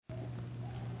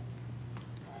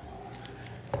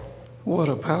What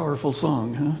a powerful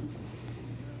song, huh?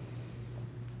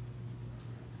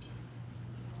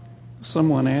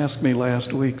 Someone asked me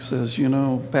last week, says,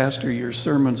 Pastor, your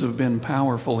sermons have been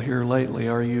powerful here lately.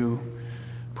 Are you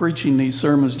preaching these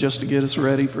sermons just to get us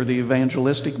ready for the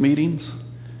evangelistic meetings?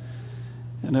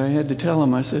 And I had to tell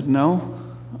him, I said, no,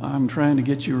 I'm trying to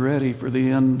get you ready for the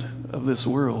end of this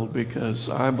world, because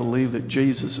I believe that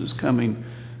Jesus is coming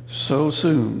so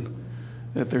soon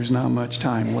that there's not much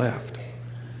time left.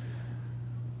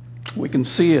 We can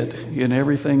see it in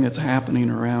everything that's happening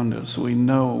around us. We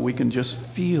know, we can just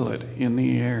feel it in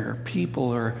the air.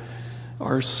 People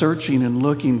are searching and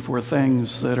looking for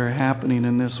things that are happening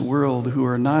in this world, who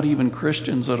are not even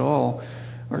Christians at all,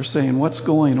 are saying, what's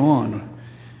going on?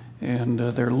 And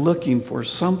they're looking for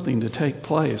something to take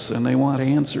place, and they want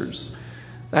answers.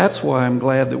 That's why I'm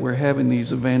glad that we're having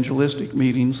these evangelistic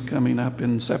meetings coming up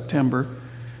in September,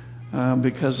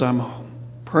 because I'm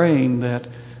praying that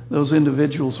those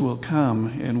individuals will come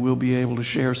and we'll be able to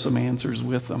share some answers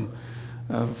with them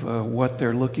of what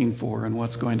they're looking for and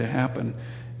what's going to happen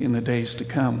in the days to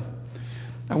come.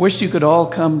 I wish you could all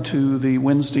come to the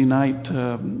Wednesday night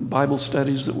Bible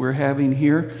studies that we're having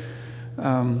here.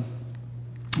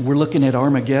 We're looking at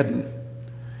Armageddon.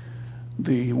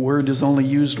 The word is only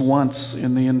used once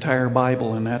in the entire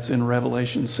Bible, and that's in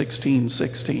Revelation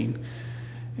 16:16.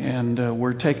 And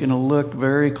we're taking a look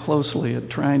very closely at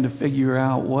trying to figure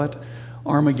out what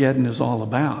Armageddon is all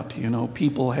about.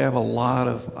 People have a lot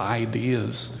of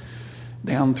ideas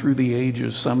down through the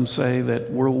ages. Some say that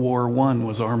World War I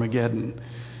was Armageddon.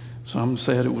 Some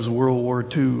said it was World War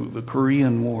II, the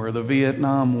Korean War, the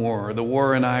Vietnam War, the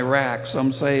war in Iraq.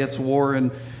 Some say it's war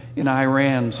in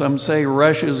Iran. Some say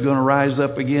Russia is going to rise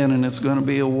up again and it's going to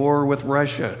be a war with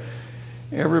Russia.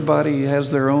 Everybody has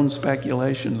their own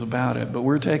speculations about it, but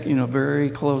we're taking a very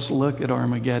close look at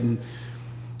Armageddon,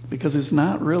 because it's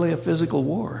not really a physical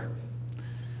war.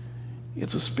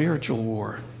 It's a spiritual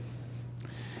war.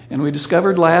 And we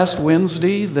discovered last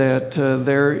Wednesday that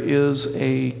there is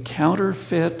a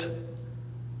counterfeit,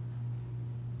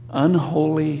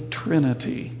 unholy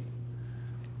trinity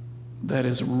that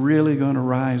is really going to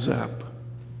rise up.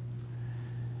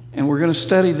 And we're going to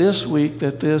study this week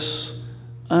that this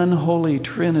unholy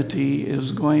trinity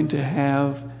is going to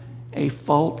have a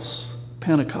false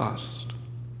Pentecost.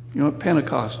 You know what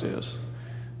Pentecost is?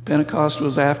 Pentecost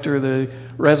was after the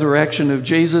resurrection of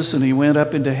Jesus, and he went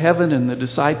up into heaven, and the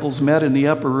disciples met in the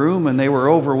upper room, and they were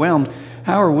overwhelmed.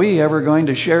 How are we ever going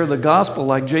to share the gospel,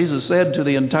 like Jesus said, to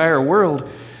the entire world?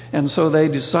 And so they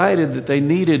decided that they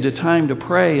needed a time to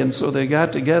pray, and so they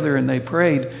got together and they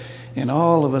prayed, and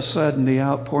all of a sudden the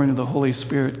outpouring of the Holy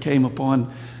Spirit came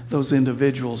upon those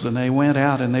individuals, and they went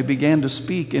out and they began to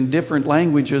speak in different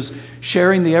languages,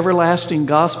 sharing the everlasting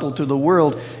gospel to the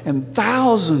world, and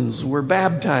thousands were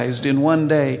baptized in one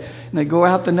day. And they'd go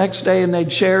out the next day and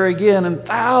they'd share again, and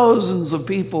thousands of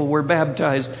people were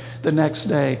baptized the next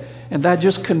day. And that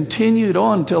just continued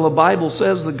on till the Bible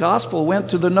says the gospel went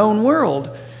to the known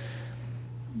world.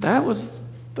 That was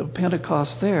the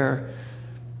Pentecost there.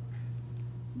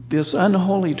 This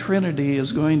unholy trinity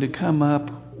is going to come up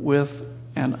with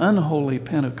an unholy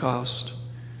Pentecost.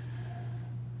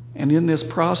 And in this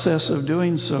process of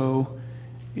doing so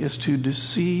is to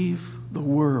deceive the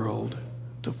world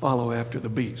to follow after the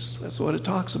beast. That's what it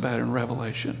talks about in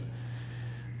Revelation.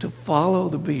 To follow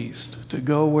the beast, to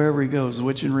go wherever he goes,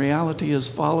 which in reality is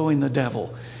following the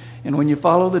devil. And when you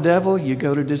follow the devil, you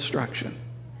go to destruction.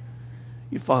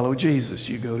 You follow Jesus,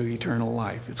 you go to eternal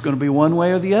life. It's going to be one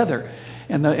way or the other.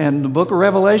 And the book of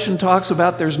Revelation talks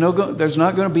about there's not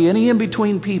going to be any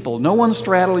in-between people. No one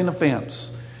straddling a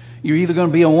fence. You're either going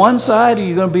to be on one side or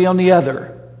you're going to be on the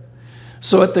other.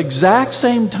 So at the exact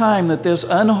same time that this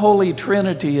unholy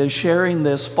trinity is sharing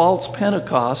this false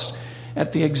Pentecost,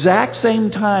 at the exact same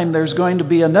time there's going to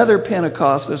be another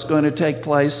Pentecost that's going to take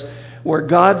place, where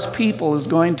God's people is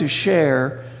going to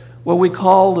share what we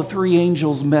call the three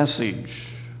angels' message.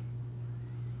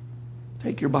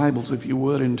 Take your Bibles, if you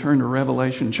would, and turn to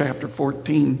Revelation chapter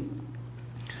 14.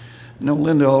 I know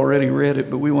Linda already read it,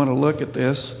 but we want to look at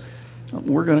this.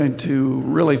 We're going to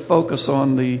really focus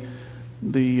on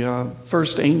the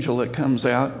first angel that comes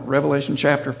out, Revelation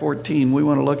chapter 14. We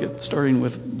want to look at starting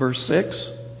with verse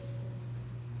 6.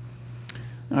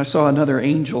 I saw another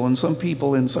angel, and some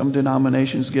people in some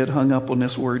denominations get hung up on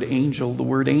this word angel. The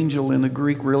word angel in the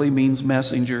Greek really means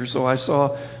messenger. So I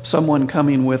saw someone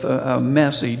coming with a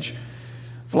message,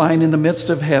 flying in the midst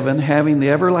of heaven, having the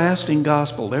everlasting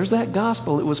gospel. There's that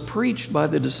gospel. It was preached by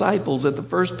the disciples at the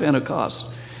first Pentecost.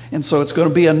 And so it's going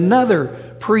to be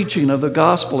another preaching of the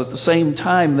gospel at the same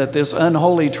time that this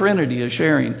unholy trinity is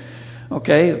sharing.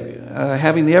 Okay,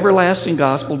 having the everlasting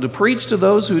gospel to preach to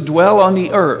those who dwell on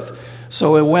the earth.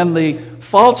 So when the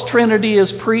false trinity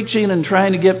is preaching and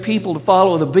trying to get people to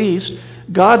follow the beast,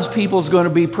 God's people is going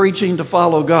to be preaching to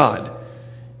follow God.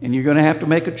 And you're going to have to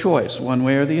make a choice, one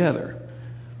way or the other.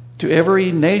 To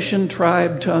every nation,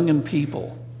 tribe, tongue, and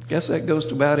people. Guess that goes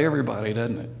to about everybody,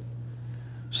 doesn't it?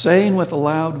 Saying with a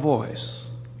loud voice.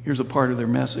 Here's a part of their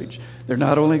message. They're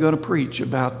not only going to preach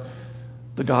about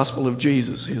the gospel of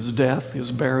Jesus, His death,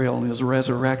 His burial, and His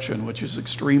resurrection, which is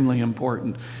extremely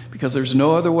important, because there's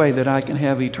no other way that I can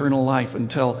have eternal life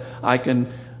until I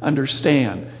can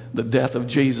understand the death of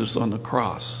Jesus on the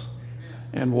cross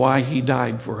and why He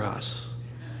died for us,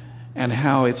 and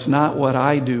how it's not what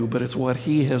I do, but it's what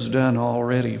He has done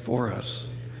already for us.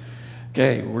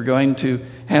 Okay, we're going to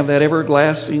have that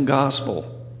everlasting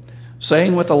gospel,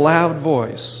 saying with a loud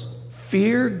voice,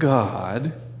 fear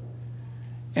God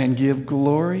and give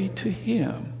glory to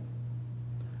Him.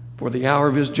 For the hour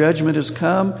of His judgment has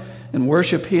come, and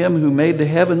worship Him who made the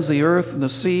heavens, the earth, and the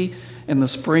sea, and the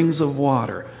springs of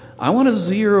water. I want to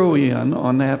zero in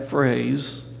on that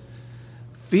phrase,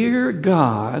 fear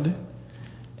God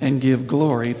and give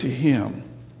glory to Him.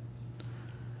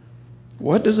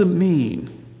 What does it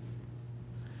mean?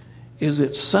 Is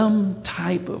it some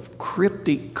type of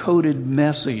cryptic coded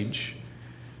message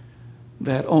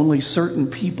that only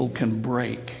certain people can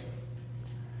break?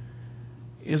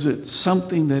 Is it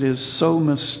something that is so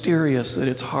mysterious that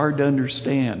it's hard to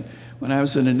understand? When I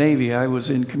was in the Navy, I was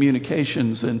in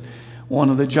communications, and one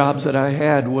of the jobs that I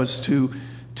had was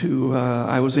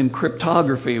I was in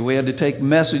cryptography. We had to take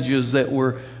messages that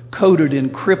were coded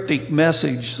in cryptic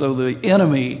message so the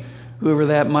enemy, whoever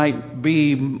that might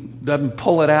be, doesn't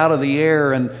pull it out of the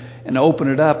air and open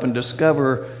it up and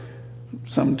discover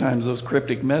sometimes those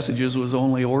cryptic messages was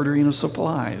only ordering of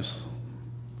supplies.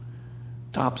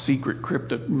 Top secret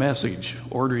cryptic message,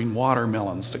 ordering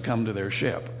watermelons to come to their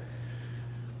ship.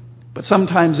 But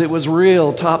sometimes it was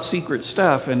real top secret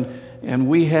stuff, and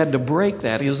we had to break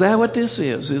that. Is that what this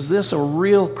is? Is this a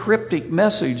real cryptic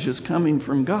message that's coming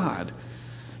from God?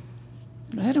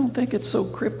 I don't think it's so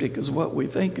cryptic as what we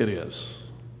think it is.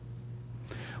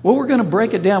 Well, we're going to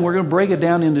break it down. We're going to break it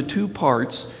down into two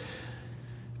parts.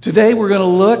 Today we're going to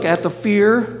look at the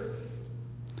fear,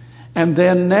 and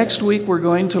then next week we're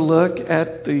going to look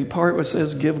at the part where it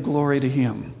says give glory to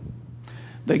Him.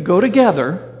 They go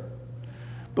together,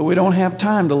 but we don't have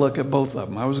time to look at both of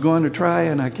them. I was going to try,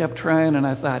 and I kept trying, and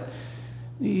I thought,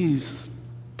 these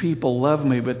people love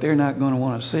me, but they're not going to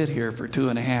want to sit here for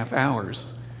 2.5 hours.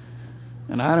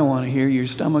 And I don't want to hear your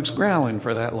stomachs growling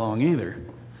for that long either.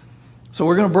 So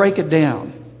we're going to break it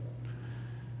down.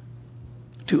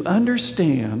 To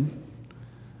understand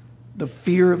the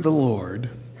fear of the Lord,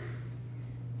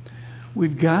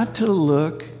 we've got to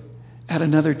look at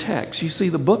another text. You see,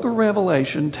 the book of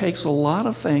Revelation takes a lot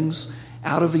of things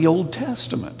out of the Old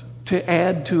Testament to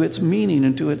add to its meaning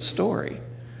and to its story.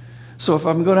 So if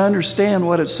I'm going to understand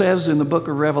what it says in the book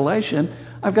of Revelation,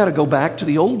 I've got to go back to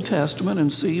the Old Testament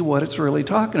and see what it's really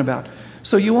talking about.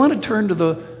 So you want to turn to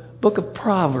the book of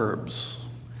Proverbs.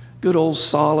 Good old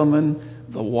Solomon,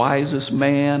 the wisest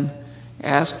man,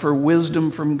 asked for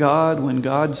wisdom from God when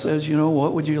God says,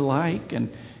 what would you like?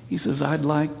 And he says, I'd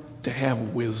like to have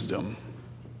wisdom.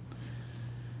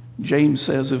 James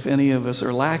says if any of us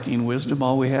are lacking wisdom,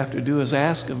 all we have to do is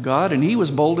ask of God. And he was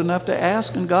bold enough to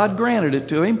ask, and God granted it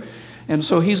to him. And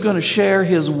so he's going to share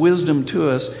his wisdom to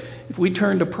us. If we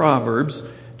turn to Proverbs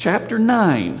chapter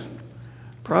 9.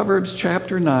 Proverbs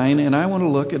chapter 9, and I want to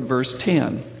look at verse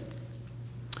 10.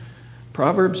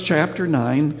 Proverbs chapter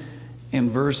 9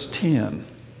 and verse 10.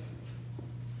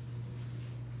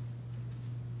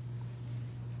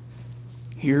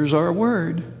 Here's our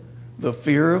word. The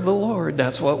fear of the Lord.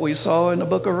 That's what we saw in the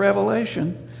book of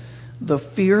Revelation. The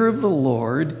fear of the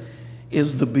Lord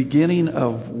is the beginning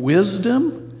of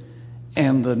wisdom,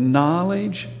 and the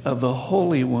knowledge of the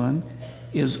Holy One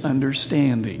is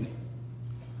understanding.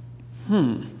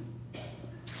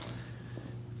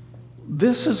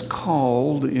 This is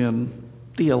called, in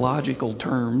theological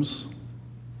terms,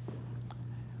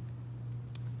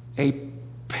 an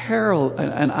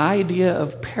idea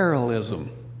of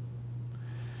parallelism.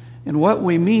 And what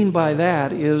we mean by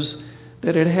that is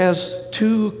that it has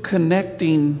two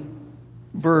connecting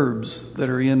verbs that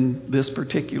are in this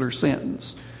particular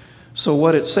sentence. So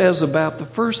what it says about the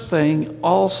first thing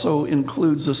also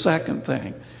includes the second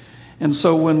thing. And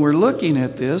so when we're looking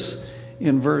at this,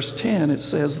 in verse 10, it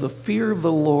says, the fear of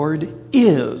the Lord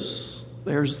is.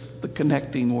 There's the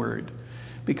connecting word.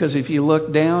 Because if you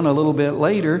look down a little bit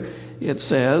later, it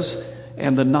says,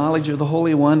 and the knowledge of the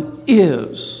Holy One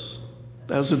is.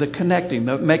 Those are the connecting.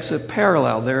 That makes it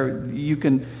parallel. There, you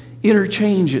can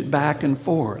interchange it back and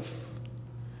forth.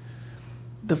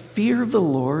 The fear of the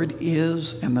Lord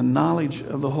is, and the knowledge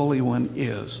of the Holy One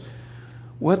is.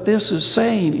 What this is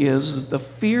saying is the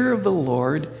fear of the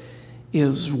Lord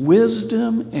is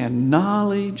wisdom and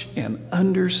knowledge and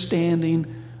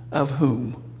understanding of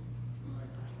whom?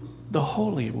 The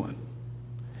Holy One.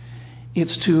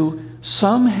 It's to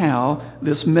somehow,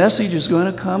 this message is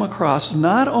going to come across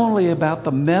not only about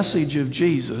the message of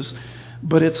Jesus,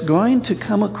 but it's going to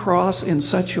come across in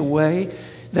such a way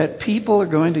that people are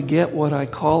going to get what I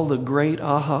call the great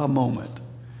aha moment.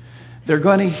 They're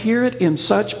going to hear it in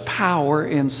such power,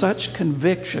 in such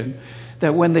conviction,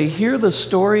 that when they hear the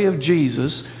story of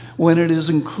Jesus, when it is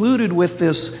included with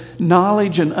this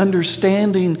knowledge and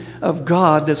understanding of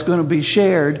God that's going to be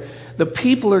shared, the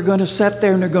people are going to sit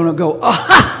there and they're going to go,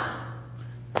 aha!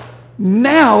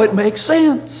 Now it makes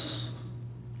sense.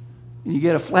 And you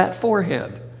get a flat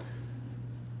forehead.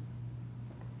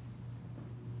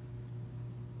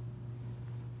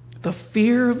 The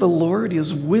fear of the Lord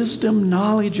is wisdom,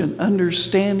 knowledge, and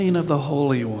understanding of the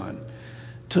Holy One.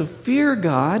 To fear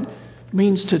God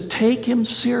means to take Him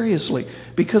seriously.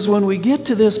 Because when we get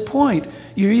to this point,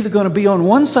 you're either going to be on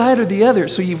one side or the other.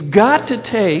 So you've got to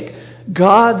take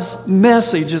God's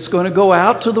message that's going to go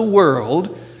out to the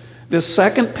world, this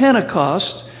second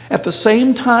Pentecost, at the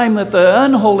same time that the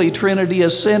unholy Trinity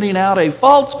is sending out a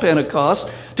false Pentecost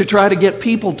to try to get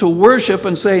people to worship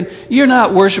and saying, you're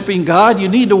not worshiping God, you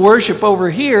need to worship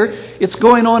over here. It's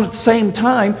going on at the same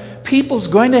time. People's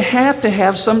going to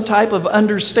have some type of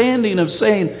understanding of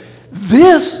saying,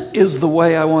 this is the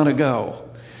way I want to go.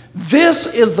 This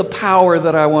is the power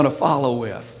that I want to follow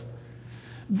with.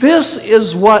 This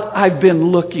is what I've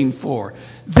been looking for.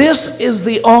 This is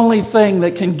the only thing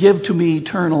that can give to me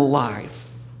eternal life.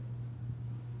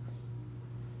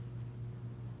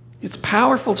 It's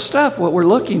powerful stuff, what we're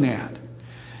looking at.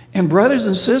 And brothers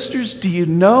and sisters, do you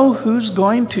know who's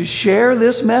going to share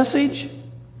this message?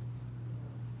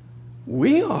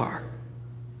 We are.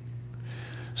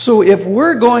 So if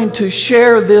we're going to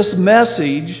share this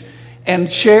message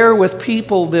and share with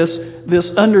people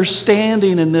this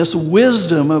understanding and this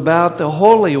wisdom about the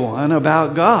Holy One,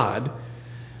 about God,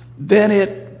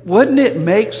 then wouldn't it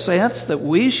make sense that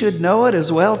we should know it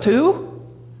as well too?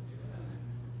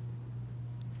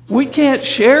 We can't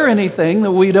share anything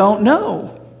that we don't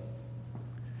know.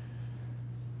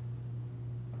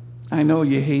 I know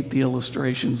you hate the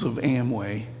illustrations of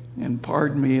Amway, and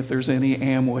pardon me if there's any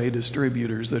Amway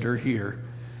distributors that are here.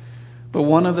 But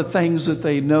one of the things that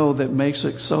they know that makes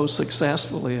it so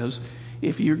successful is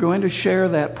if you're going to share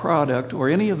that product or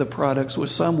any of the products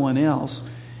with someone else,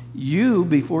 you,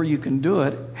 before you can do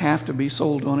it, have to be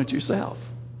sold on it yourself.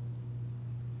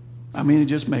 I mean, it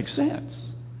just makes sense.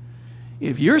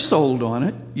 If you're sold on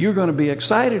it, you're going to be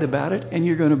excited about it and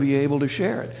you're going to be able to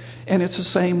share it. And it's the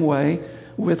same way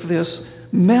with this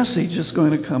message that's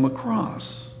going to come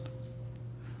across.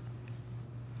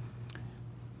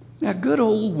 Now, good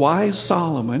old wise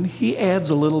Solomon, he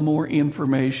adds a little more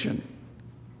information.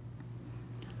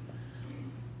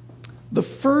 The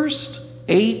first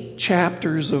 8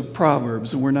 chapters of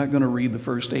Proverbs, and we're not going to read the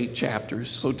first 8 chapters,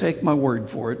 so take my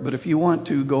word for it, but if you want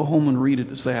to, go home and read it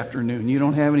this afternoon. You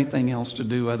don't have anything else to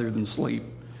do other than sleep.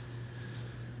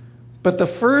 But the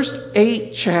first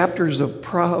 8 chapters of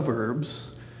Proverbs,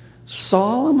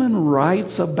 Solomon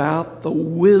writes about the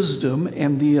wisdom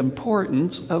and the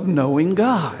importance of knowing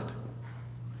God.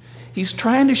 He's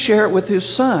trying to share it with his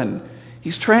son.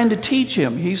 He's trying to teach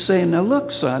him. He's saying, now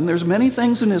look, son, there's many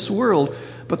things in this world,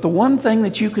 but the one thing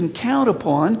that you can count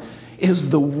upon is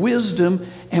the wisdom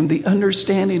and the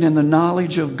understanding and the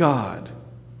knowledge of God.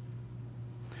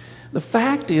 The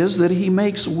fact is that he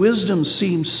makes wisdom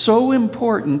seem so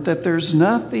important that there's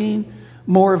nothing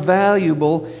more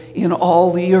valuable in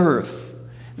all the earth.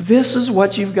 This is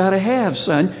what you've got to have,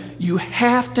 son. You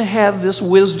have to have this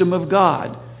wisdom of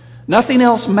God. Nothing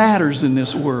else matters in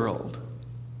this world.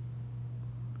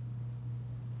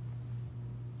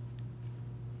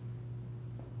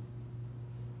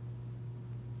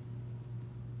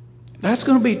 That's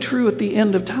going to be true at the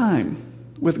end of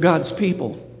time with God's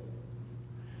people.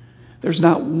 There's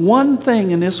not one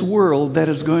thing in this world that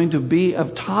is going to be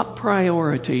of top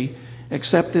priority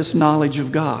except this knowledge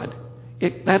of God.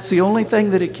 That's the only thing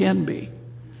that it can be.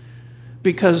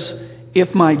 Because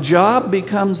if my job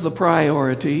becomes the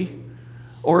priority,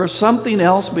 or if something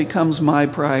else becomes my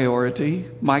priority,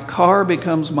 my car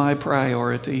becomes my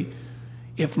priority,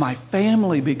 if my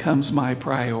family becomes my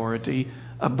priority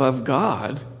above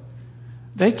God,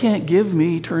 they can't give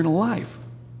me eternal life.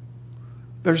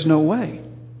 There's no way.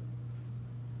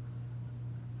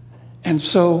 And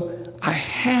so I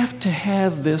have to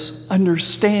have this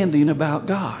understanding about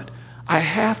God. I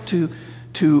have to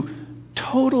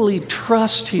totally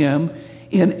trust Him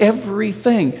in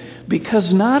everything.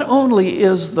 Because not only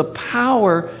is the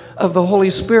power of the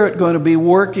Holy Spirit going to be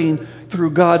working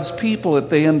through God's people at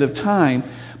the end of time,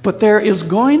 but there is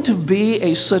going to be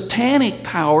a satanic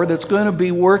power that's going to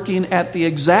be working at the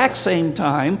exact same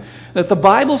time that the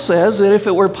Bible says that if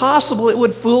it were possible, it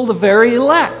would fool the very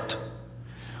elect.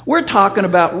 We're talking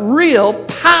about real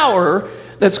power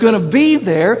that's going to be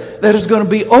there, that is going to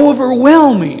be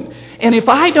overwhelming. And if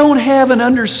I don't have an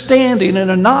understanding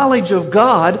and a knowledge of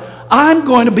God, I'm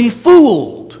going to be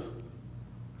fooled.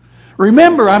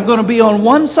 Remember, I'm going to be on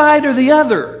one side or the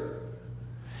other.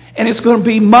 And it's going to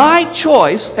be my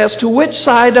choice as to which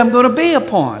side I'm going to be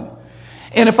upon.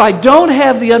 And if I don't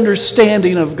have the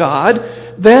understanding of God,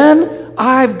 then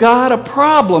I've got a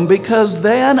problem, because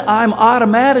then I'm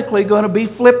automatically going to be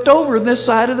flipped over this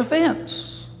side of the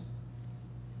fence.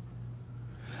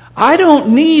 I don't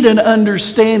need an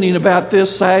understanding about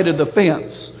this side of the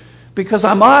fence, because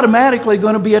I'm automatically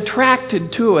going to be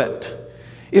attracted to it.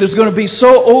 It is going to be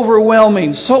so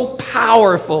overwhelming, so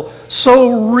powerful,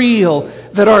 so real,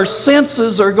 that our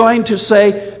senses are going to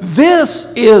say, this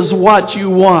is what you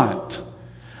want.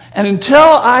 And until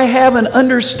I have an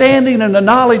understanding and a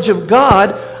knowledge of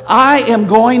God, I am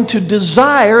going to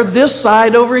desire this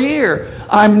side over here.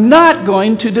 I'm not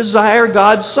going to desire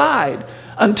God's side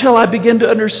until I begin to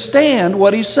understand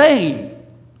what He's saying.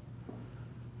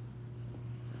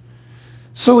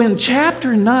 So in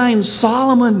chapter 9,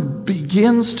 Solomon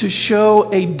begins to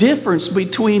show a difference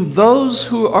between those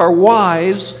who are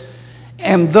wise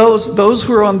and those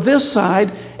who are on this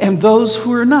side and those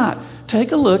who are not.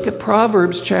 Take a look at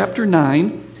Proverbs chapter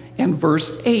 9 and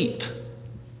verse 8.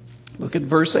 Look at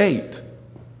verse 8.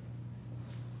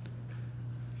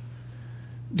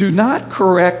 Do not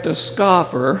correct a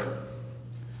scoffer,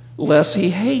 lest he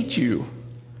hate you.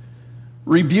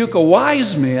 Rebuke a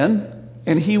wise man,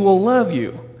 and he will love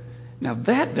you. Now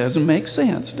that doesn't make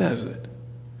sense, does it?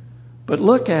 But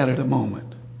look at it a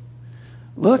moment.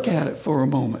 Look at it for a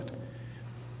moment.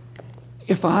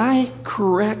 If I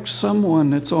correct someone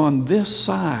that's on this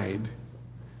side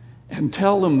and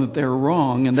tell them that they're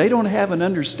wrong and they don't have an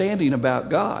understanding about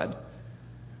God,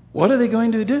 what are they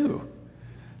going to do?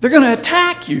 They're going to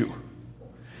attack you.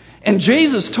 And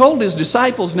Jesus told His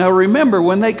disciples, now remember,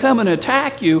 when they come and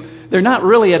attack you, they're not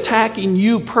really attacking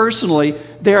you personally.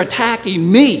 They're attacking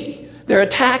me. They're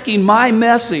attacking my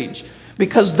message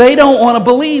because they don't want to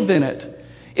believe in it.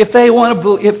 If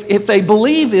they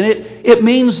believe in it, it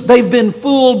means they've been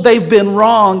fooled, they've been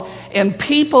wrong. And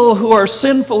people who are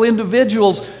sinful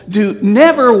individuals do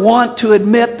never want to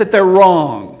admit that they're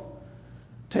wrong.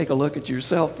 Take a look at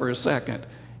yourself for a second.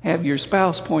 Have your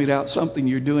spouse point out something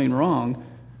you're doing wrong,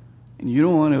 and you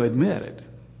don't want to admit it.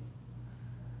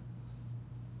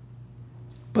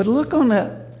 But look on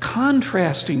the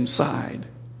contrasting side.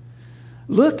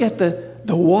 Look at the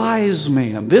wise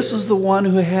man. This is the one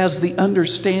who has the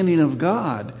understanding of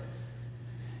God.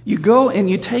 You go and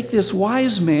you take this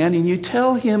wise man and you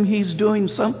tell him he's doing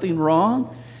something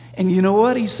wrong, and you know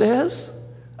what he says?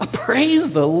 Praise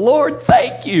the Lord,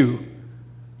 thank you.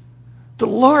 The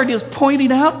Lord is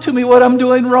pointing out to me what I'm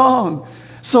doing wrong.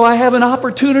 So I have an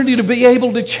opportunity to be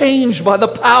able to change by the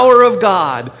power of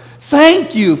God.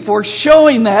 Thank you for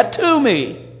showing that to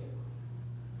me.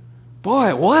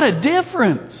 Boy, what a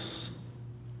difference.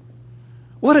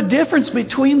 What a difference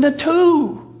between the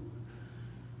two.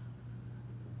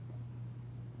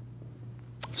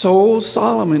 So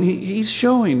Solomon, he's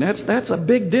showing that's a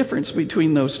big difference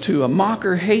between those two. A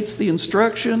mocker hates the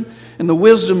instruction and the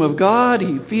wisdom of God.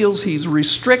 He feels he's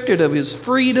restricted of his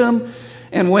freedom.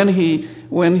 And when he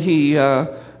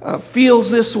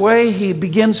feels this way, he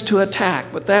begins to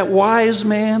attack. But that wise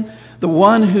man, the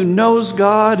one who knows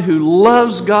God, who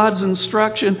loves God's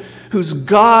instruction, whose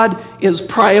God is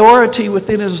priority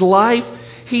within his life,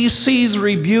 he sees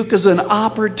rebuke as an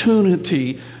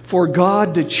opportunity for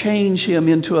God to change him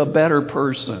into a better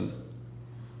person.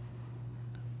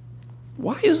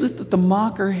 Why is it that the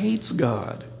mocker hates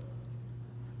God?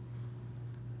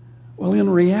 Well, in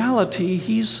reality,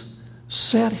 he's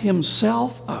set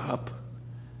himself up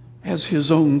as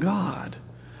his own God.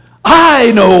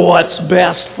 I know what's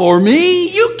best for me.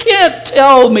 You can't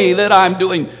tell me that I'm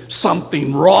doing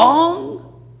something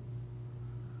wrong.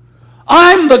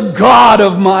 I'm the God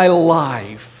of my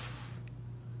life.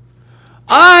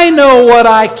 I know what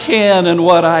I can and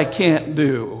what I can't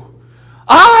do.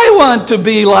 I want to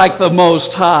be like the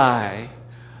Most High.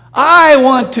 I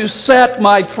want to set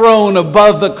my throne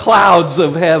above the clouds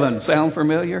of heaven. Sound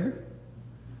familiar?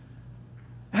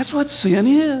 That's what sin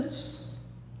is.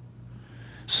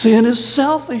 Sin is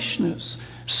selfishness.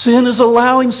 Sin is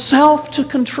allowing self to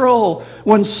control.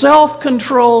 When self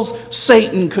controls,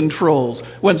 Satan controls.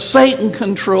 When Satan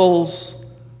controls,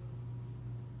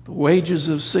 the wages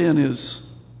of sin is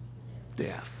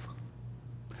death.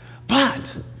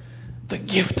 But the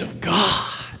gift of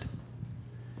God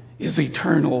is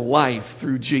eternal life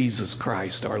through Jesus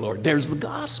Christ our Lord. There's the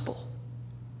gospel.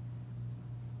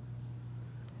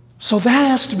 So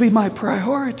that has to be my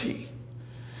priority.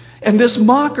 And this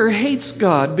mocker hates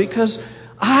God because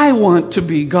I want to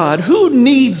be God. Who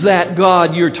needs that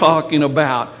God you're talking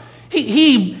about?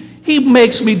 He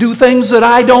makes me do things that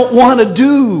I don't want to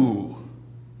do.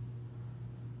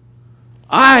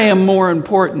 I am more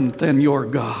important than your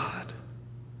God.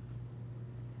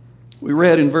 We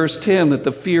read in verse 10 that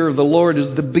the fear of the Lord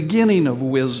is the beginning of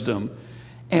wisdom,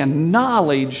 and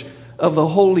knowledge of the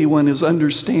Holy One is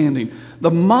understanding.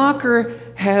 The mocker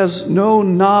has no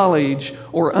knowledge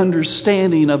or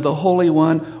understanding of the Holy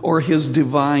One or His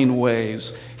divine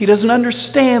ways. He doesn't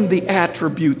understand the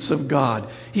attributes of God.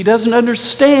 He doesn't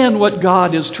understand what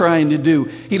God is trying to do.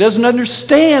 He doesn't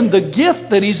understand the gift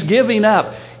that He's giving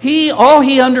up. All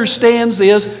he understands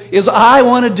is I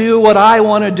want to do what I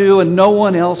want to do, and no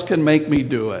one else can make me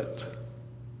do it.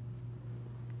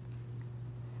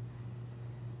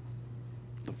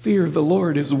 The fear of the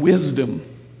Lord is wisdom.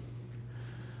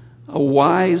 A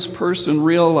wise person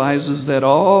realizes that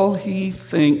all he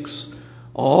thinks,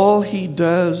 all he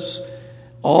does,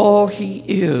 all he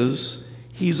is,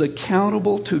 he's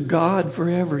accountable to God for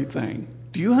everything.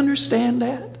 Do you understand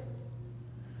that?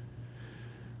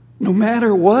 No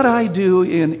matter what I do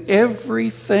in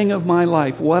everything of my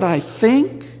life, what I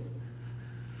think,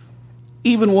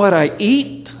 even what I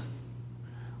eat,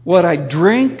 what I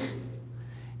drink,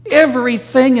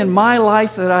 everything in my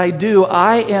life that I do,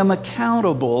 I am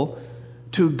accountable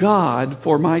to God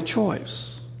for my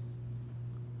choice.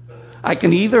 I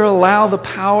can either allow the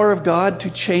power of God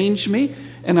to change me,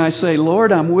 and I say,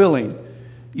 Lord, I'm willing.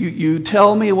 You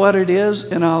tell me what it is,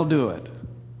 and I'll do it.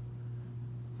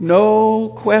 No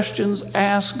questions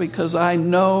asked, because I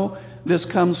know this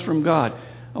comes from God.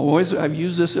 I've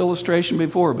used this illustration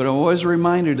before, but I'm always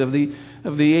reminded of the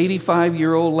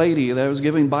 85-year-old lady that I was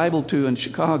giving Bible to in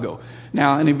Chicago.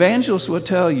 Now, an evangelist will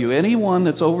tell you, anyone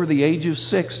that's over the age of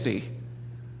 60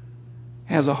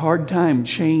 has a hard time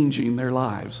changing their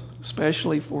lives,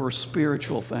 especially for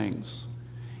spiritual things.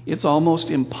 It's almost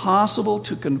impossible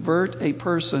to convert a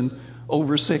person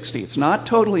over 60. It's not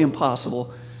totally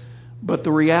impossible, but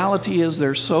the reality is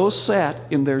they're so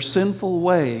set in their sinful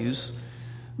ways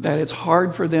that it's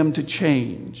hard for them to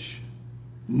change.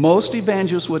 Most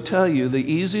evangelists would tell you the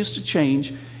easiest to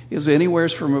change is anywhere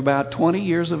from about 20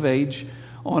 years of age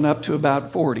on up to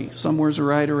about 40. Somewhere's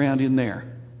right around in there.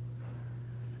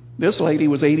 This lady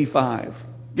was 85,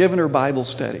 giving her Bible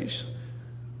studies.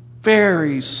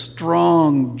 Very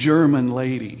strong German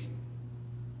lady.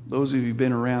 Those of you who've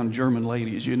been around German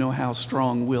ladies, you know how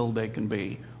strong-willed they can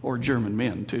be, or German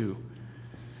men too.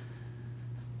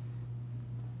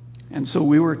 And so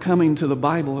we were coming to the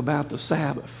Bible about the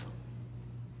Sabbath.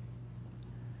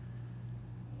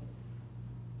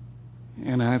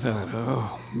 And I thought,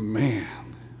 oh man,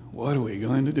 what are we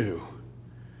going to do?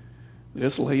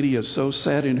 This lady is so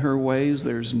set in her ways,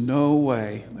 there's no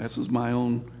way. This is my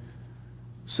own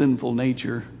sinful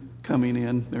nature coming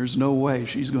in. There's no way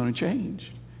she's going to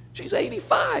change. She's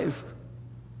 85.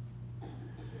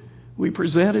 We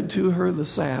presented to her the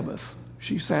Sabbath.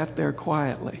 She sat there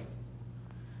quietly.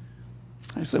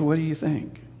 I said, what do you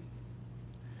think?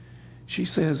 She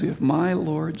says, if my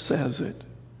Lord says it,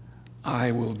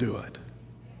 I will do it.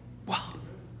 Wow.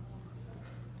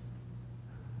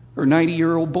 Her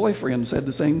 90-year-old boyfriend said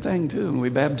the same thing too, and we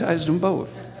baptized them both.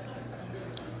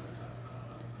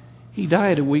 He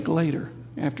died a week later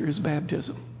after his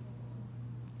baptism.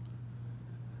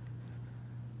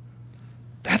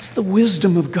 That's the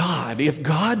wisdom of God. If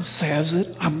God says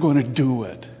it, I'm going to do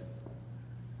it.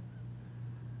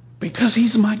 Because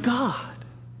He's my God.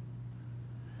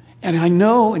 And I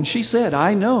know, and she said,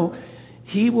 I know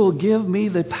He will give me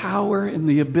the power and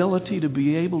the ability to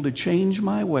be able to change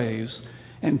my ways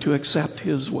and to accept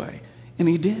His way. And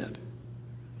He did.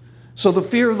 So the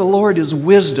fear of the Lord is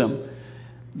wisdom.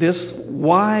 This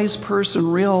wise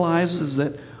person realizes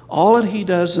that all that he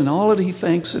does and all that he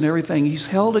thinks and everything, he's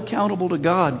held accountable to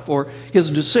God for his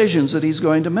decisions that he's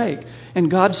going to make. And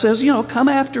God says, come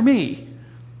after me.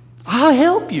 I'll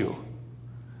help you.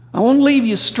 I won't leave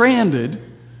you stranded,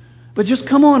 but just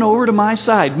come on over to my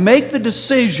side. Make the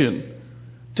decision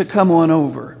to come on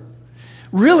over.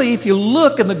 Really, if you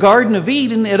look in the Garden of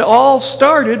Eden, it all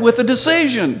started with a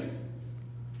decision.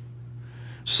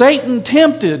 Satan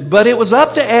tempted, but it was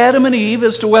up to Adam and Eve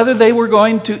as to whether they were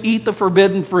going to eat the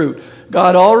forbidden fruit.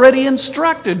 God already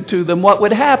instructed to them what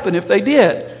would happen if they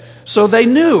did. So they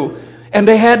knew, and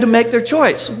they had to make their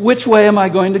choice. Which way am I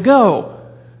going to go?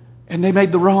 And they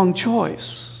made the wrong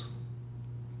choice.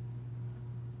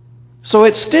 So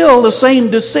it's still the same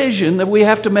decision that we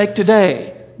have to make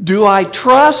today. Do I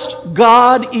trust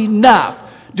God enough?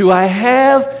 Do I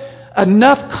have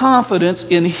enough confidence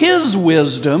in His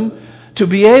wisdom to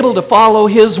be able to follow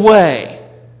His way?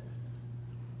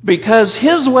 Because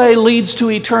His way leads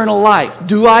to eternal life.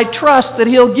 Do I trust that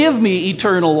He'll give me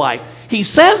eternal life? He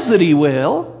says that He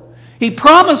will. He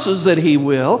promises that He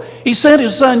will. He sent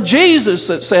His Son Jesus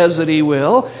that says that He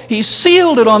will. He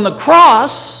sealed it on the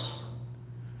cross.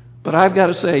 But I've got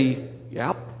to say,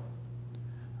 yep,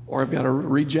 or I've got to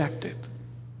reject it.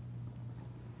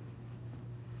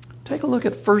 Take a look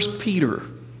at 1 Peter.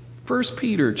 1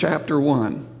 Peter chapter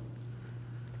 1.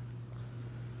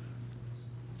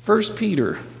 1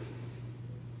 Peter.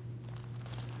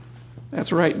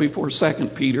 That's right before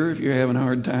 2 Peter if you're having a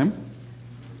hard time.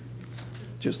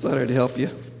 Just thought I'd help you.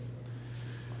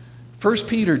 1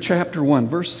 Peter chapter 1,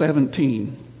 verse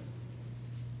 17.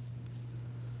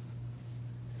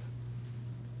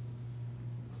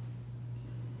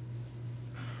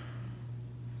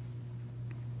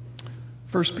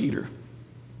 First Peter.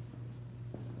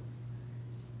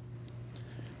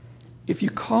 If you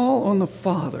call on the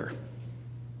Father,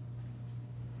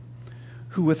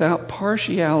 who without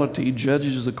partiality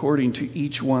judges according to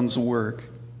each one's work,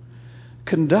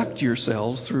 conduct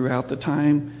yourselves throughout the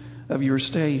time of your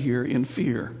stay here in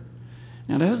fear.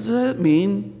 Now, does that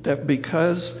mean that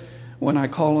because when I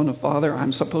call on the Father,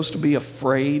 I'm supposed to be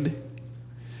afraid?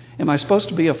 Am I supposed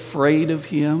to be afraid of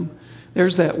Him?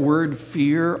 There's that word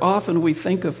fear. Often we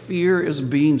think of fear as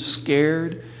being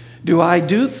scared. Do I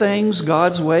do things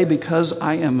God's way because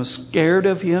I am scared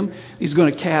of Him? He's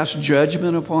going to cast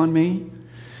judgment upon me?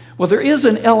 Well, there is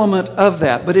an element of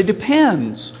that, but it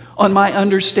depends on my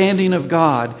understanding of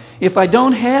God. If I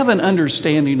don't have an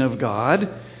understanding of God,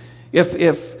 if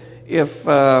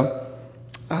the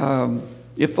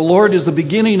Lord is the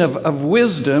beginning of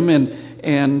wisdom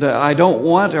and I don't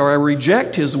want or I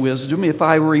reject His wisdom, if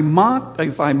I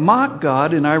mock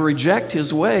God and I reject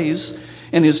His ways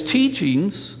and His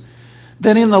teachings,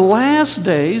 then in the last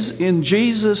days, in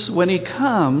Jesus, when He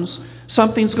comes,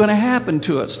 something's going to happen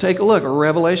to us. Take a look at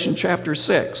Revelation chapter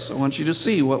 6. I want you to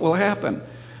see what will happen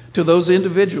to those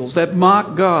individuals that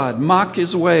mock God, mock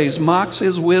His ways, mocks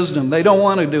His wisdom. They don't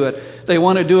want to do it. They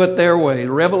want to do it their way.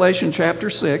 Revelation chapter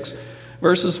 6,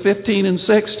 verses 15 and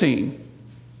 16.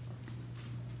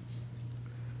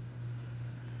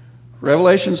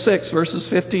 Revelation 6, verses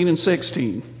 15 and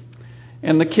 16.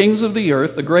 And the kings of the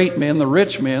earth, the great men, the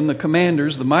rich men, the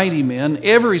commanders, the mighty men,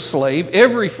 every slave,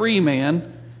 every free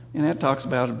man, and that talks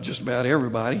about just about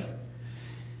everybody,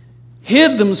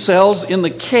 hid themselves in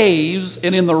the caves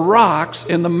and in the rocks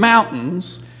and the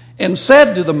mountains, and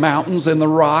said to the mountains and the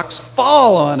rocks,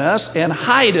 fall on us and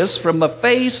hide us from the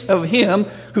face of Him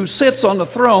who sits on the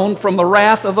throne, from the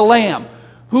wrath of the Lamb.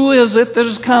 Who is it that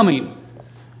is coming?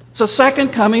 It's the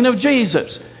second coming of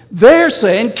Jesus. They're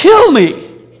saying, kill me.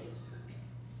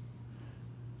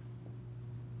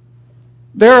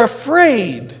 They're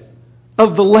afraid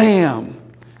of the Lamb.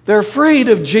 They're afraid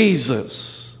of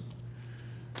Jesus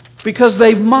because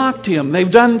they've mocked Him.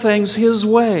 They've done things His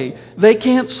way. They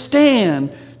can't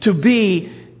stand to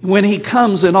be when He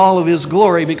comes in all of His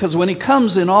glory, because when He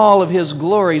comes in all of His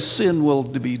glory, sin will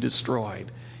be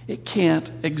destroyed. It can't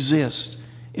exist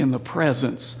in the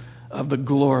presence of the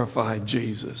glorified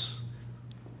Jesus.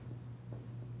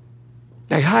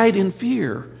 They hide in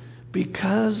fear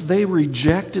because they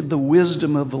rejected the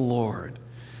wisdom of the Lord.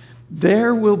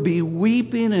 There will be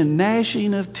weeping and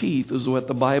gnashing of teeth, is what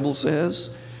the Bible says,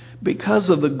 because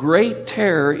of the great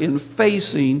terror in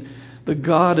facing the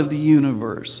God of the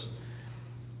universe.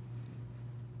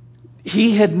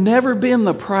 He had never been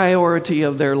the priority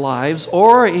of their lives,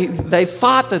 or they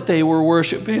thought that they were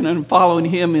worshiping and following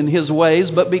Him in His ways,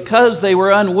 but because they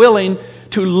were unwilling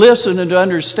to listen and to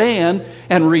understand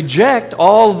and reject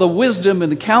all the wisdom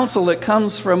and the counsel that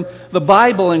comes from the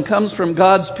Bible and comes from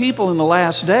God's people in the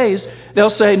last days, they'll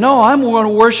say, no, I'm going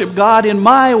to worship God in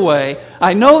my way.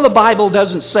 I know the Bible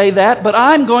doesn't say that, but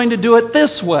I'm going to do it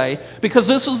this way because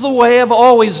this is the way I've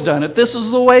always done it. This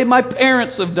is the way my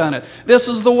parents have done it. This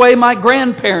is the way my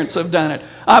grandparents have done it.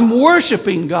 I'm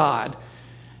worshiping God.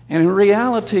 And in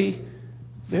reality,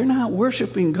 they're not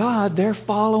worshiping God. They're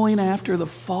following after the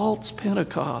false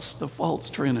Pentecost, the false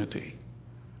Trinity.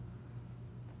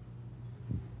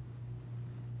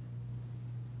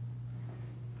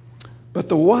 But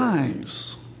the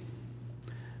wise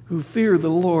who fear the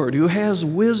Lord, who has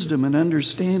wisdom and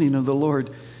understanding of the Lord,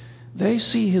 they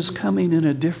see His coming in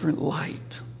a different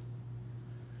light.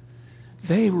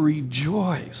 They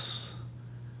rejoice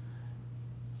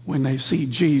when they see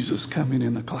Jesus coming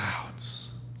in the clouds.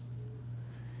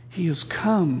 He has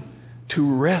come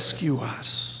to rescue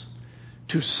us,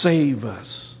 to save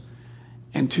us,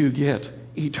 and to get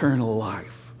eternal life.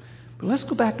 But let's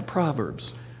go back to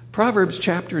Proverbs. Proverbs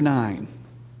chapter 9.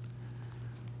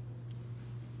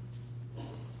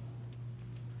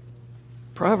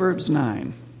 Proverbs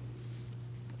 9.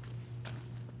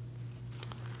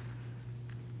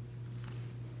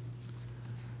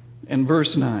 And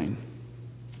verse 9.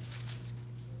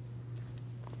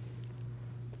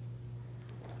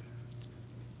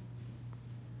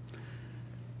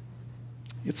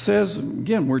 It says,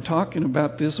 again, we're talking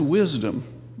about this wisdom,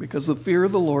 because the fear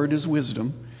of the Lord is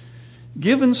wisdom.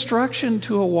 Give instruction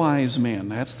to a wise man.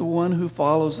 That's the one who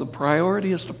follows. The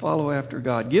priority is to follow after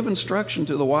God. Give instruction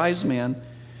to the wise man,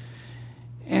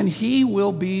 and he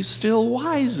will be still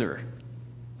wiser.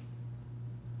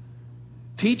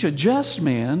 Teach a just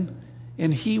man,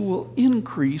 and he will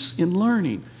increase in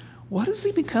learning. What is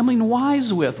he becoming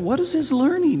wise with? What is his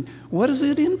learning? What is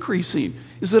it increasing?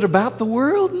 Is it about the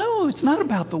world? No, it's not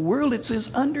about the world. It's his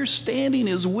understanding,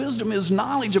 his wisdom, his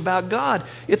knowledge about God.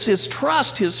 It's his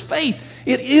trust, his faith.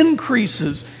 It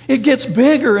increases. It gets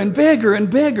bigger and bigger and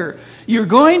bigger. You're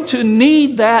going to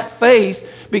need that faith,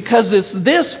 because it's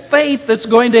this faith that's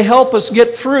going to help us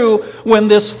get through when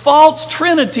this false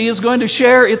Trinity is going to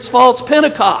share its false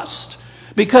Pentecost.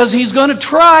 Because he's going to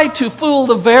try to fool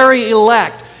the very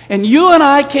elect. And you and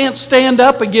I can't stand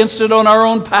up against it on our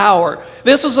own power.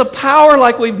 This is a power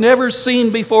like we've never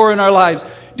seen before in our lives.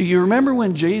 Do you remember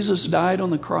when Jesus died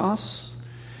on the cross?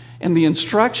 And the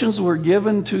instructions were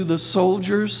given to the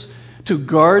soldiers to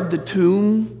guard the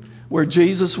tomb where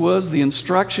Jesus was. The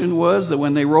instruction was that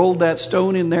when they rolled that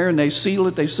stone in there and they sealed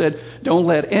it, they said, don't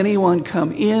let anyone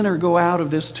come in or go out of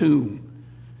this tomb.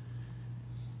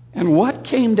 And what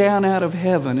came down out of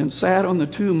heaven and sat on the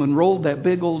tomb and rolled that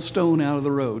big old stone out of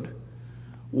the road?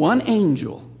 One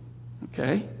angel.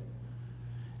 Okay?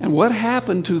 And what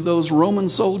happened to those Roman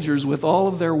soldiers with all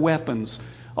of their weapons,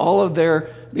 all of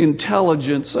their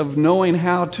intelligence of knowing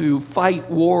how to fight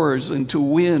wars and to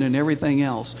win and everything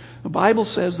else? The Bible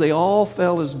says they all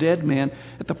fell as dead men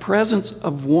at the presence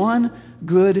of one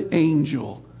good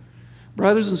angel.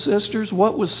 Brothers and sisters,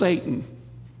 what was Satan?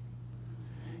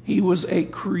 He was a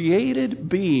created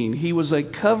being. He was a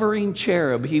covering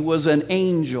cherub. He was an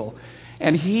angel.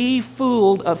 And he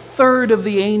fooled a third of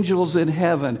the angels in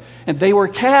heaven. And they were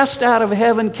cast out of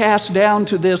heaven, cast down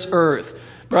to this earth.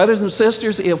 Brothers and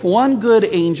sisters, if one good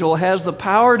angel has the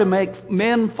power to make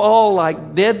men fall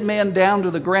like dead men down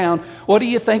to the ground, what do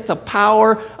you think the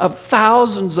power of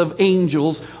thousands of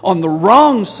angels on the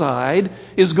wrong side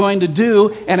is going to do,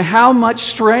 and how much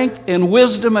strength and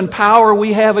wisdom and power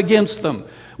we have against them?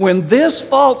 When this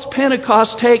false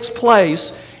Pentecost takes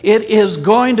place, it is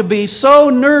going to be so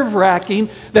nerve-wracking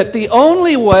that the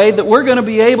only way that we're going to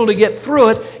be able to get through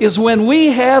it is when we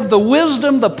have the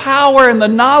wisdom, the power, and the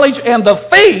knowledge, and the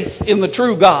faith in the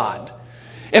true God.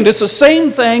 And it's the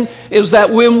same thing, is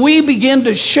that when we begin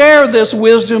to share this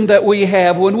wisdom that we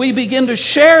have, when we begin to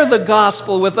share the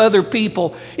gospel with other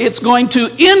people, it's going to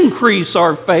increase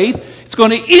our faith. It's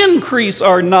going to increase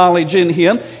our knowledge in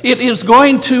Him. It is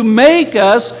going to make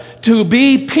us to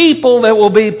be people that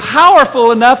will be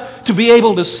powerful enough to be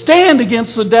able to stand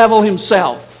against the devil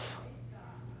himself.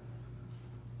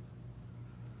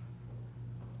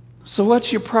 So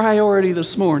what's your priority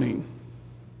this morning?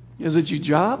 Is it your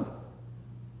job?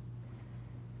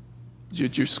 Is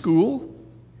it your school?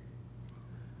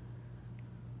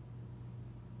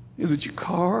 Is it your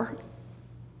car?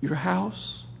 Your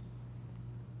house?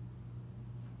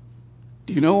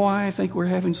 Do you know why I think we're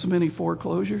having so many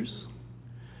foreclosures?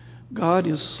 God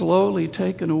is slowly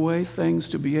taking away things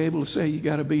to be able to say, you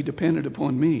got to be dependent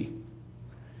upon me.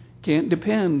 Can't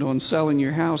depend on selling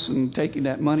your house and taking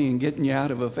that money and getting you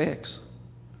out of a fix.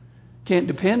 Can't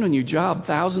depend on your job.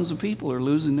 Thousands of people are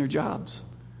losing their jobs.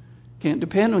 Can't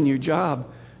depend on your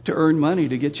job to earn money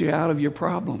to get you out of your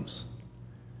problems.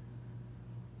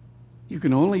 You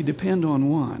can only depend on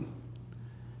one,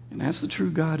 and that's the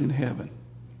true God in heaven.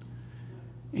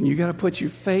 And you got to put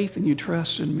your faith and your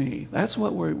trust in me. That's why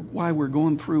we're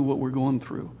going through what we're going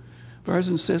through. Brothers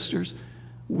and sisters,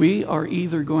 we are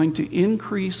either going to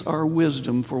increase our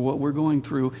wisdom for what we're going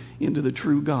through into the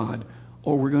true God,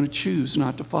 or we're going to choose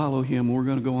not to follow Him, and we're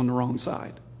going to go on the wrong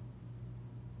side.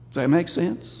 Does that make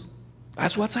sense?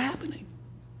 That's what's happening.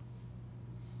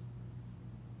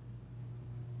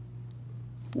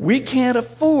 We can't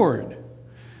afford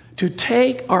to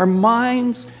take our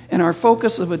minds and our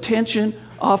focus of attention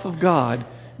off of God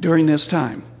during this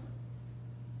time.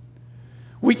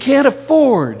 We can't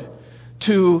afford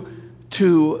to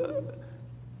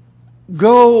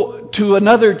go to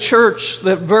another church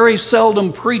that very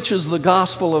seldom preaches the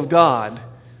gospel of God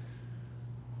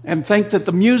and think that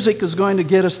the music is going to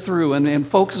get us through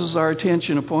and focuses our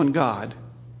attention upon God.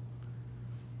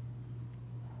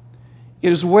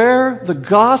 It is where the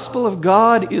gospel of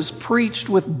God is preached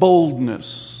with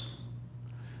boldness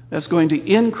that's going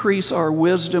to increase our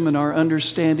wisdom and our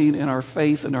understanding and our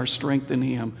faith and our strength in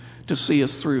Him to see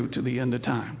us through to the end of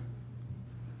time.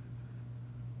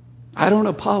 I don't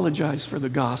apologize for the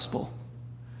gospel.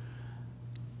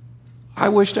 I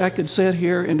wished I could sit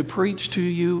here and to preach to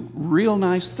you real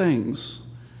nice things.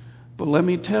 But let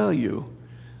me tell you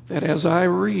that as I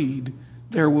read,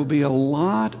 there will be a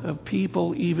lot of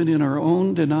people, even in our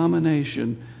own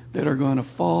denomination, that are going to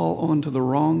fall onto the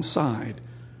wrong side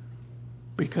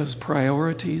because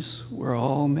priorities were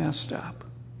all messed up.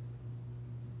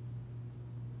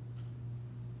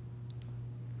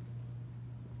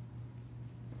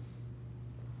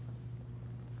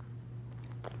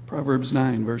 Proverbs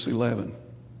 9, verse 11.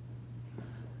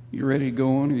 You ready to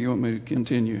go on, or you want me to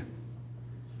continue?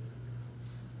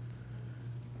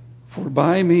 For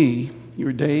by me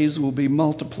your days will be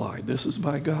multiplied. This is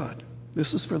by God.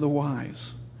 This is for the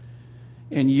wise.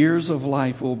 And years of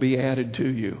life will be added to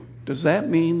you. Does that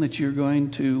mean that you're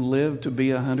going to live to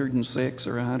be 106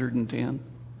 or 110?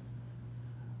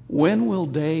 When will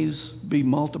days be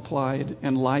multiplied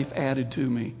and life added to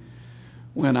me?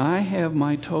 When I have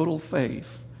my total faith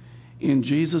in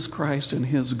Jesus Christ and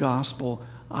His gospel,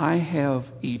 I have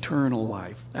eternal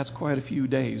life. That's quite a few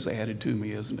days added to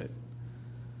me, isn't it?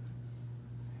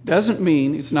 Doesn't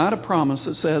mean, it's not a promise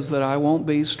that says that I won't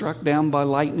be struck down by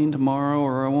lightning tomorrow,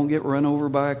 or I won't get run over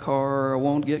by a car, or I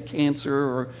won't get cancer,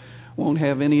 or won't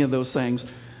have any of those things.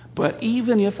 But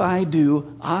even if I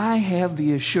do, I have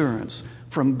the assurance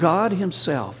from God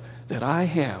Himself that I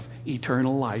have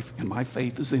eternal life and my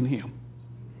faith is in Him.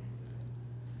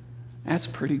 That's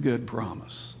a pretty good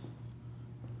promise.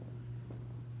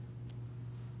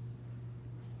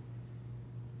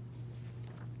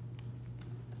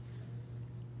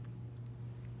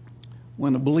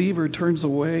 When a believer turns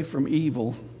away from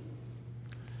evil,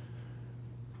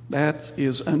 that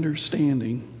is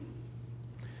understanding.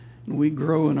 And we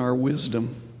grow in our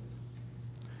wisdom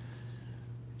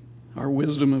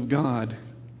of God.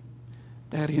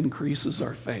 That increases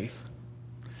our faith.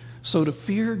 So to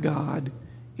fear God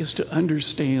is to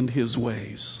understand His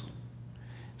ways.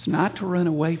 It's not to run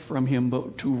away from Him,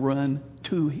 but to run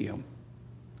to Him.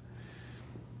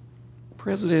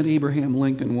 President Abraham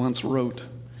Lincoln once wrote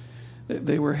that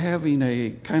they were having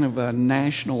a kind of a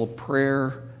national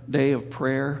prayer, day of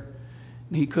prayer,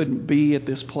 and he couldn't be at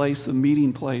this place, the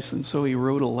meeting place, and so he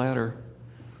wrote a letter,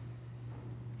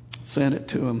 sent it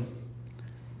to him.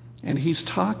 And he's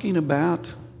talking about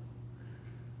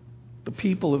the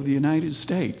people of the United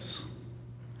States.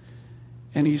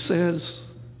 And he says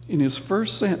in his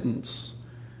first sentence,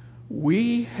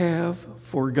 "We have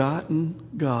forgotten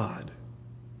God."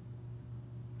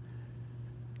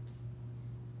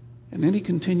 And then he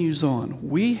continues on,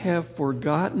 "We have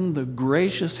forgotten the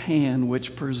gracious hand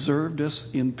which preserved us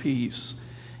in peace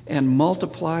and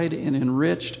multiplied and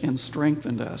enriched and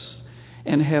strengthened us,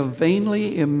 and have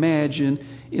vainly imagined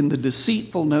in the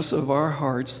deceitfulness of our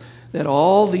hearts that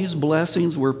all these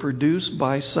blessings were produced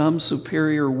by some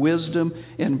superior wisdom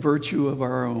and virtue of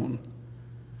our own.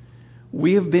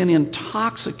 We have been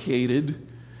intoxicated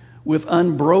with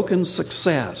unbroken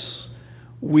success.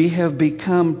 We have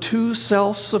become too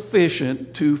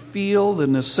self-sufficient to feel the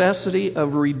necessity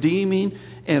of redeeming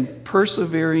and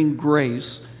persevering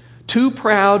grace, too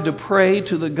proud to pray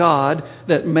to the God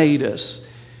that made us."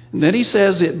 And then he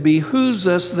says, "It behooves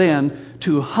us then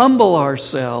to humble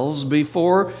ourselves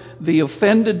before the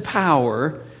offended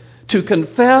power, to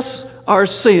confess our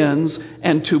sins,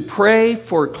 and to pray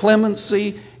for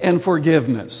clemency and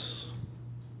forgiveness."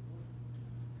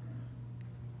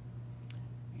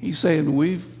 He's saying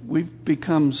we've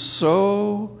become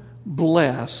so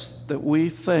blessed that we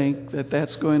think that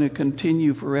that's going to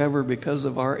continue forever because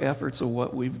of our efforts of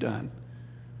what we've done.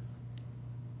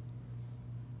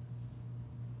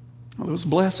 Well, those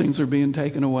blessings are being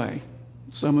taken away.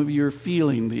 Some of you are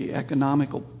feeling the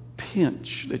economical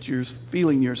pinch that you're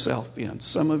feeling yourself in.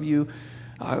 Some of you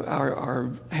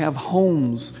have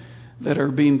homes that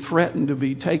are being threatened to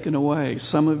be taken away.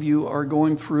 Some of you are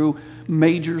going through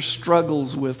major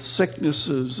struggles with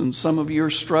sicknesses, and some of you are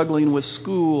struggling with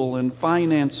school and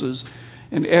finances,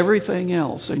 and everything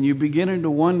else, and you beginning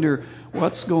to wonder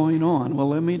what's going on. Well,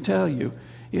 let me tell you,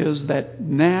 is that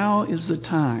now is the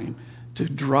time to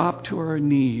drop to our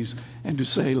knees and to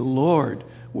say, Lord,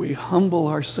 we humble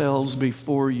ourselves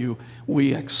before you.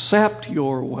 We accept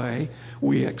your way.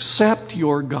 We accept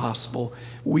your gospel.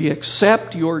 We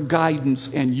accept your guidance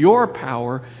and your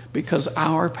power because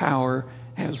our power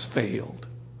has failed.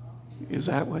 Is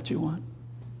that what you want?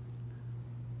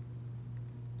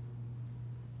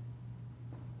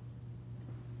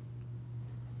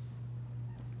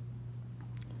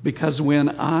 Because when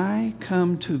I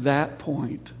come to that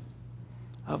point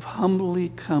of humbly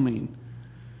coming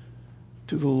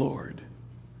to the Lord,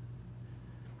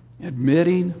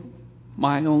 admitting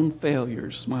my own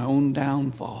failures, my own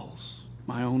downfalls,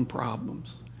 my own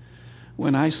problems,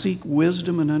 when I seek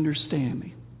wisdom and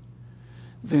understanding,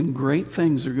 then great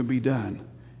things are going to be done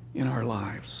in our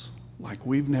lives like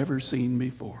we've never seen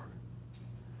before.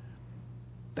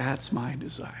 That's my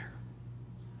desire.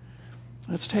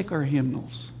 Let's take our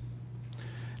hymnals.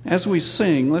 As we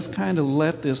sing, let's kind of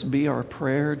let this be our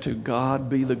prayer. To God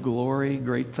be the glory,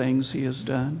 great things He has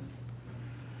done.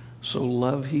 So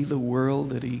loved He the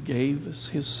world that He gave us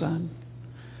His Son.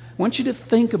 I want you to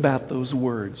think about those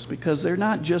words, because they're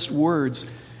not just words.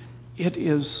 It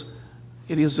is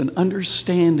an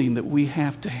understanding that we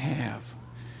have to have.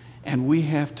 And we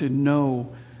have to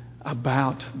know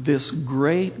about this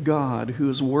great God who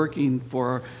is working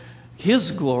for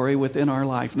His glory within our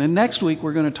life. And then next week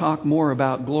we're going to talk more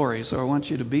about glory. So I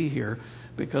want you to be here,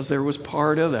 because there was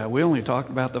part of that. We only talked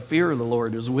about the fear of the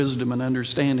Lord as wisdom and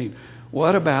understanding.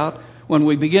 What about when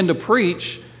we begin to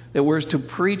preach, that we're to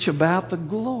preach about the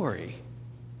glory?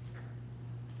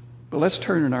 But let's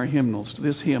turn in our hymnals to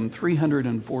this hymn,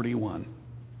 341.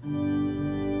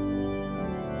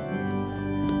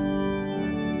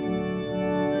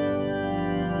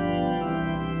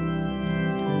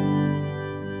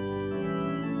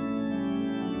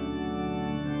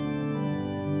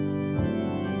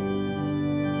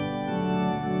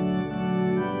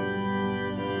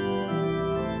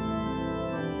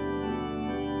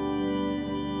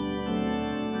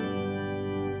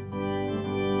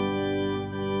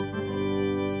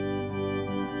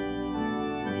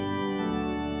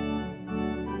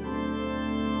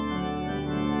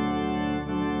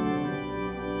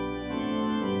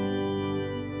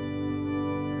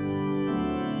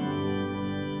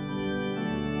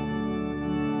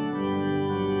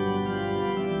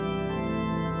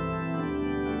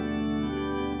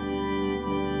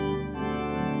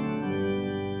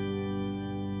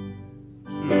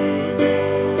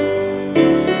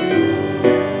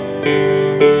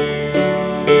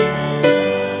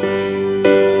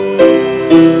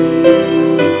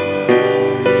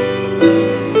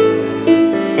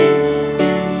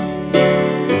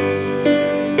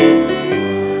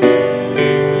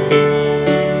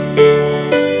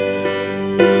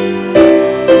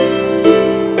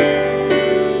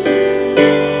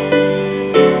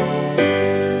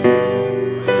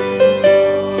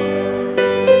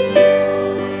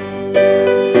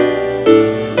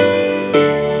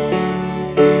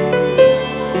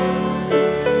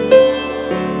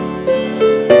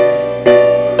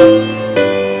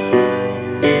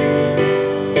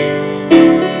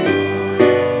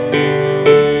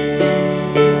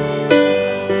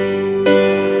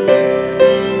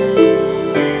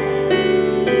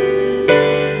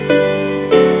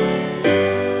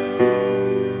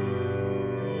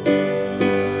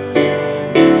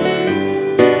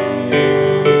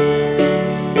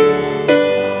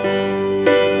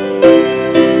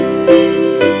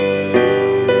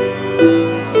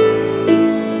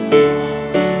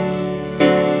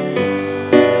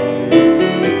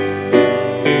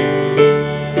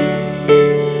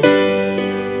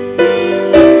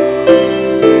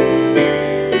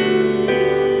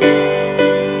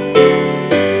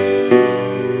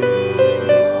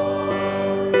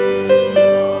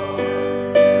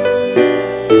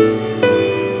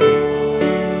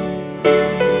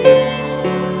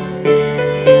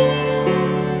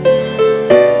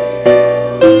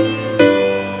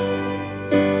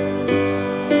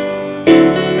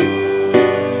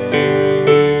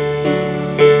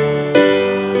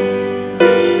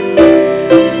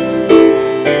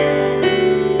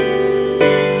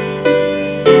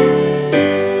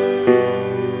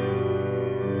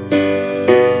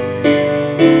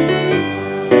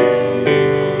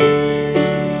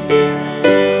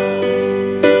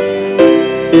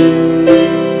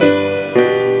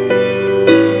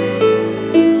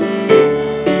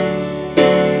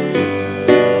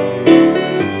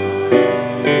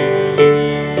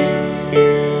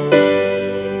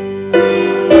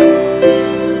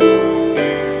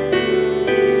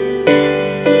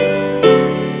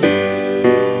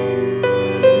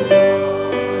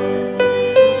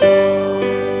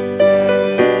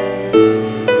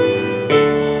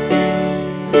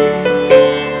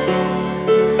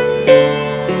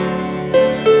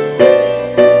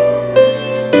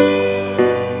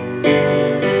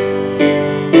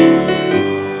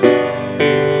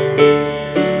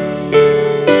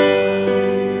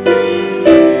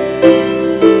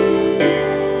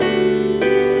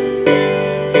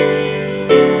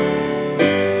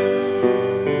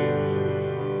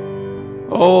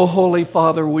 Oh, Holy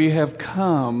Father, we have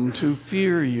come to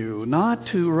fear you, not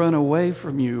to run away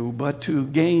from you, but to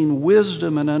gain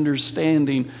wisdom and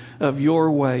understanding of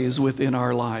your ways within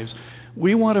our lives.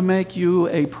 We want to make you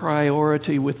a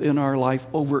priority within our life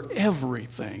over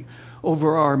everything,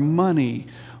 over our money,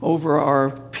 over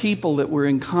our people that we're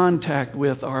in contact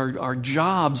with, our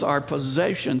jobs, our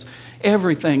possessions,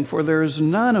 everything. For there is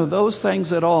none of those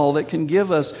things at all that can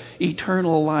give us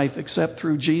eternal life except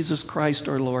through Jesus Christ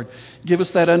our Lord. Give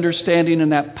us that understanding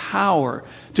and that power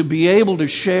to be able to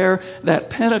share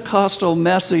that Pentecostal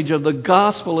message of the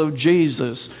gospel of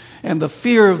Jesus and the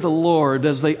fear of the Lord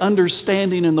as the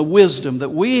understanding and the wisdom that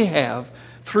we have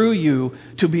through you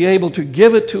to be able to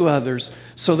give it to others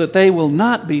so that they will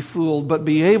not be fooled, but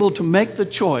be able to make the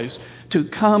choice to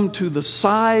come to the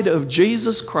side of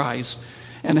Jesus Christ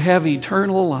and have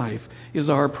eternal life is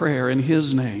our prayer in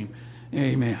His name.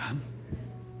 Amen.